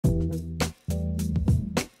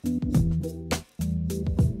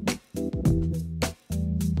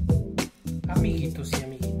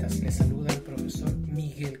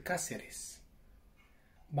Caceres.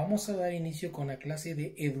 Vamos a dar inicio con la clase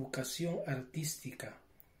de Educación Artística.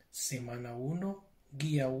 Semana 1,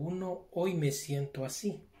 Guía 1, Hoy me siento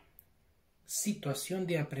así. Situación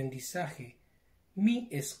de aprendizaje. Mi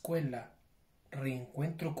escuela.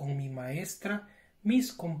 Reencuentro con mi maestra,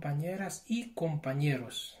 mis compañeras y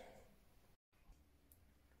compañeros.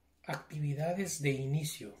 Actividades de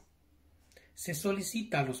inicio. Se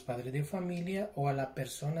solicita a los padres de familia o a la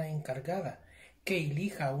persona encargada que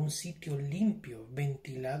elija un sitio limpio,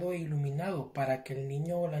 ventilado e iluminado para que el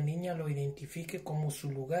niño o la niña lo identifique como su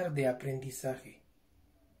lugar de aprendizaje.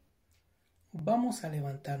 Vamos a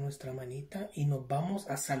levantar nuestra manita y nos vamos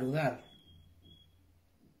a saludar.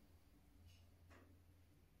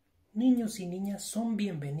 Niños y niñas son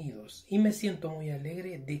bienvenidos y me siento muy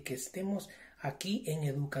alegre de que estemos aquí en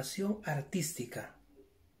Educación Artística.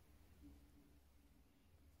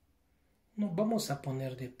 Nos vamos a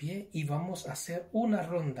poner de pie y vamos a hacer una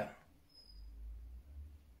ronda.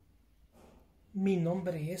 Mi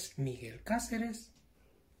nombre es Miguel Caceres.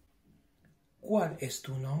 ¿Cuál es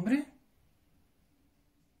tu nombre?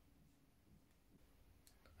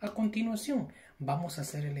 A continuación, vamos a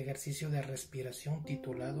hacer el ejercicio de respiración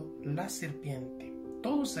titulado La Serpiente.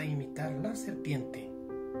 Todos a imitar la serpiente.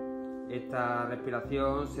 Esta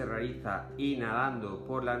respiración se realiza inhalando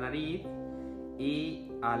por la nariz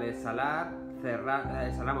y al exhalar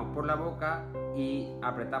exhalamos por la boca y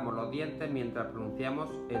apretamos los dientes mientras pronunciamos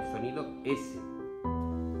el sonido S.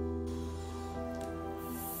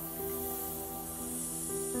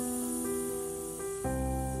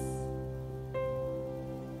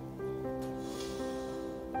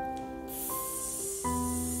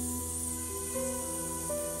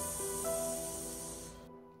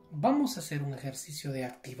 Vamos a hacer un ejercicio de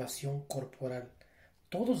activación corporal.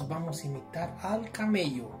 Todos vamos a imitar al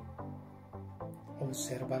camello.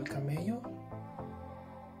 Observa al camello.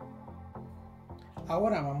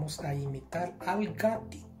 Ahora vamos a imitar al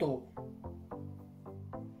gatito.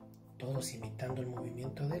 Todos imitando el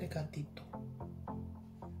movimiento del gatito.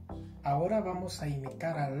 Ahora vamos a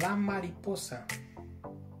imitar a la mariposa.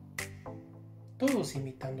 Todos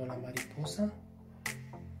imitando a la mariposa.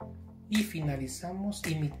 Y finalizamos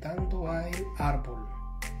imitando al árbol.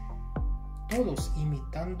 Todos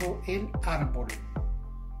imitando el árbol.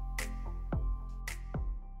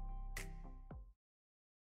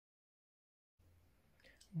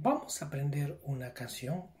 Vamos a aprender una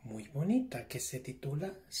canción muy bonita que se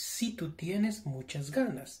titula Si tú tienes muchas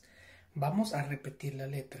ganas. Vamos a repetir la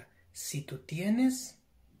letra. Si tú tienes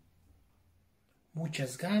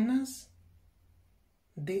muchas ganas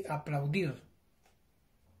de aplaudir.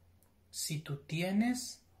 Si tú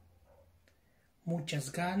tienes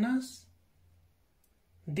muchas ganas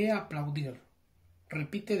de aplaudir.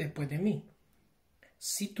 Repite después de mí.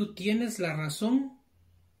 Si tú tienes la razón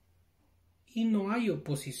y no hay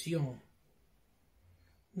oposición,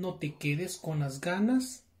 no te quedes con las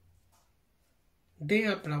ganas de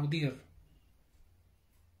aplaudir.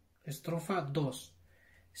 Estrofa 2.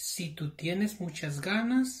 Si tú tienes muchas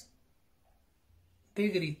ganas de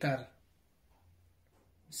gritar.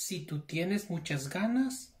 Si tú tienes muchas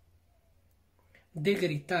ganas de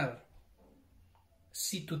gritar.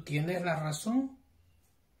 Si tú tienes la razón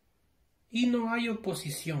y no hay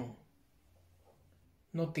oposición,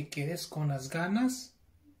 no te quedes con las ganas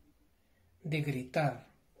de gritar.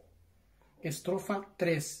 Estrofa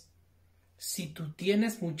 3. Si tú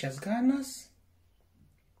tienes muchas ganas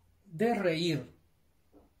de reír.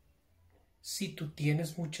 Si tú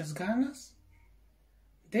tienes muchas ganas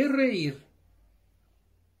de reír.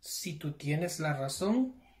 Si tú tienes la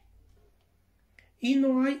razón y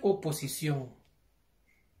no hay oposición,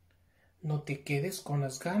 no te quedes con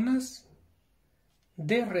las ganas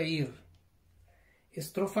de reír.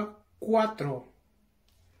 Estrofa 4.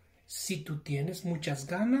 Si tú tienes muchas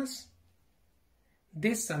ganas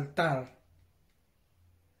de saltar.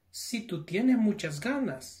 Si tú tienes muchas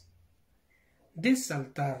ganas de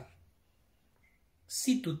saltar.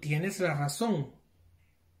 Si tú tienes la razón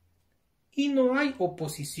y no hay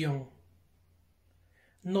oposición,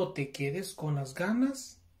 no te quedes con las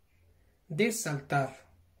ganas de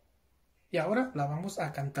saltar. Y ahora la vamos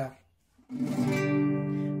a cantar.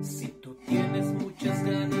 Si tú tienes muchas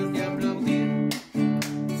ganas de aplaudir,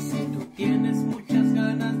 si tú tienes muchas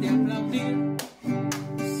ganas de aplaudir,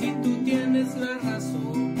 si tú tienes la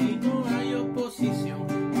razón y no hay oposición,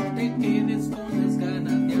 no te quedes con las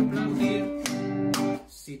ganas de aplaudir.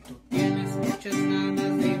 Si tú tienes muchas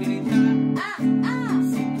ganas de gritar,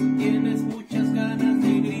 si tú tienes muchas ganas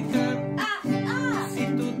de gritar, si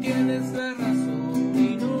tú tienes la razón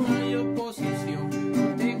y no hay oposición,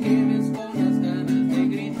 no te quedes con las ganas de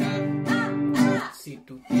gritar.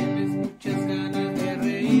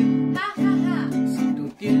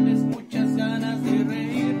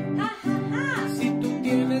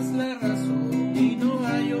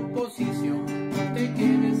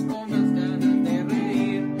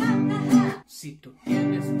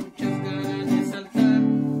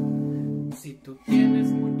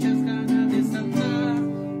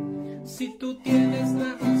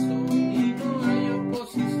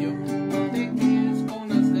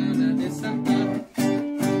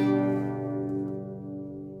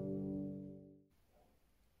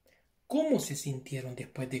 se sintieron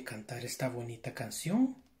después de cantar esta bonita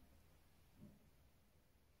canción?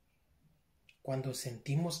 Cuando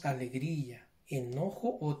sentimos alegría,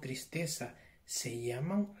 enojo o tristeza, se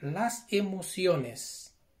llaman las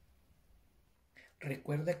emociones.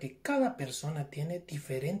 Recuerda que cada persona tiene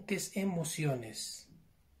diferentes emociones.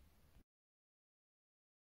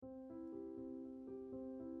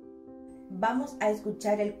 Vamos a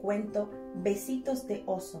escuchar el cuento Besitos de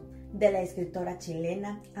oso de la escritora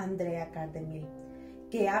chilena Andrea Cardemil,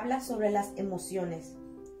 que habla sobre las emociones.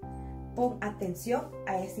 Pon atención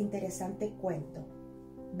a este interesante cuento.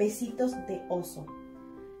 Besitos de oso.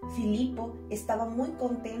 Filipo estaba muy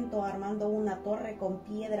contento armando una torre con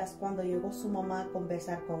piedras cuando llegó su mamá a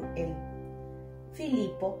conversar con él.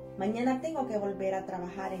 Filipo, mañana tengo que volver a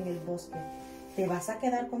trabajar en el bosque. Te vas a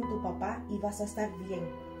quedar con tu papá y vas a estar bien.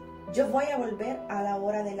 Yo voy a volver a la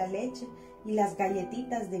hora de la leche y las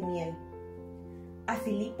galletitas de miel. A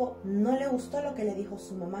Filipo no le gustó lo que le dijo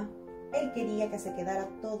su mamá. Él quería que se quedara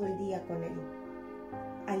todo el día con él.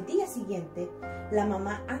 Al día siguiente, la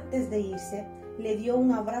mamá, antes de irse, le dio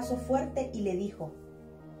un abrazo fuerte y le dijo: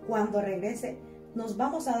 cuando regrese, nos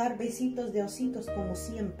vamos a dar besitos de ositos como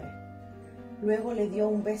siempre. Luego le dio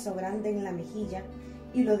un beso grande en la mejilla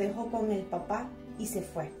y lo dejó con el papá y se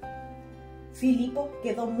fue. Filipo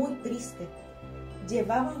quedó muy triste.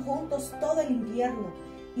 Llevaban juntos todo el invierno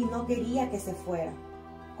y no quería que se fuera.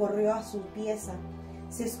 Corrió a su pieza,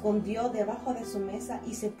 se escondió debajo de su mesa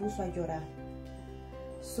y se puso a llorar.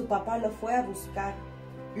 Su papá lo fue a buscar,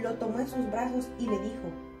 lo tomó en sus brazos y le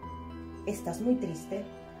dijo: ¿estás muy triste?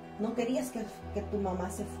 No querías que tu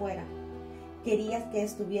mamá se fuera. Querías que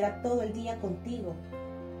estuviera todo el día contigo.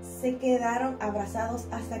 Se quedaron abrazados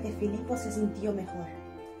hasta que Filipo se sintió mejor.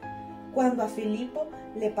 Cuando a Filipo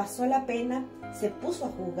le pasó la pena, se puso a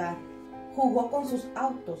jugar. Jugó con sus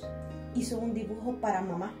autos, hizo un dibujo para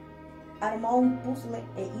mamá, armó un puzzle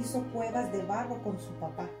e hizo cuevas de barro con su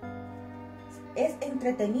papá. Es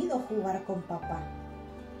entretenido jugar con papá.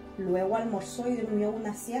 Luego almorzó y durmió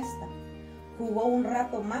una siesta. Jugó un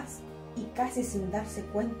rato más y casi sin darse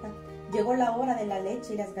cuenta, llegó la hora de la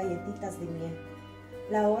leche y las galletitas de miel.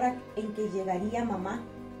 La hora en que llegaría mamá.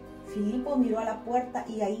 Filipo miró a la puerta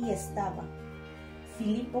y ahí estaba.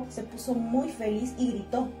 Filipo se puso muy feliz y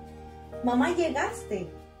gritó: ¡mamá, llegaste!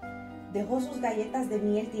 Dejó sus galletas de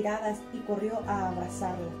miel tiradas y corrió a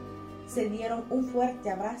abrazarla. Se dieron un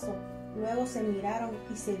fuerte abrazo, luego se miraron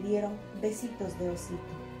y se dieron besitos de osito.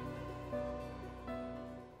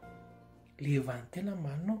 Levante la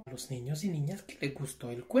mano a los niños y niñas que les gustó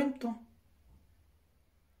el cuento.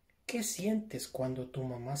 ¿Qué sientes cuando tu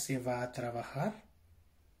mamá se va a trabajar?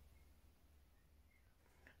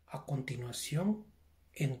 A continuación,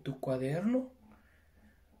 en tu cuaderno,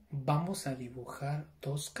 vamos a dibujar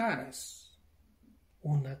dos caras.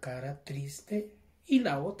 Una cara triste y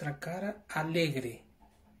la otra cara alegre.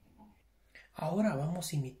 Ahora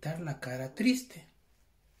vamos a imitar la cara triste.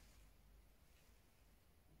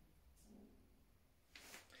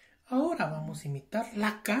 Ahora vamos a imitar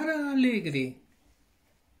la cara alegre.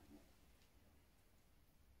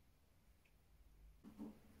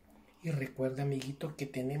 Y recuerda, amiguito, que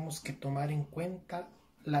tenemos que tomar en cuenta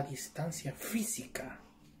la distancia física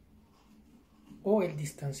o el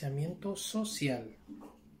distanciamiento social.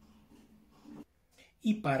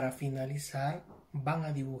 Y para finalizar, van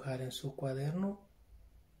a dibujar en su cuaderno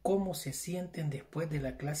cómo se sienten después de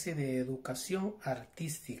la clase de educación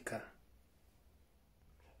artística.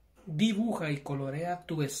 Dibuja y colorea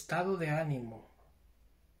tu estado de ánimo.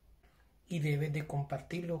 Y debes de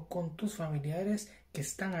compartirlo con tus familiares que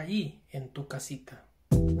están allí en tu casita.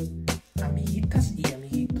 Amiguitas y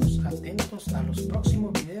amiguitos, atentos a los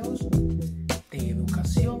próximos videos de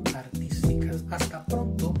educación artística.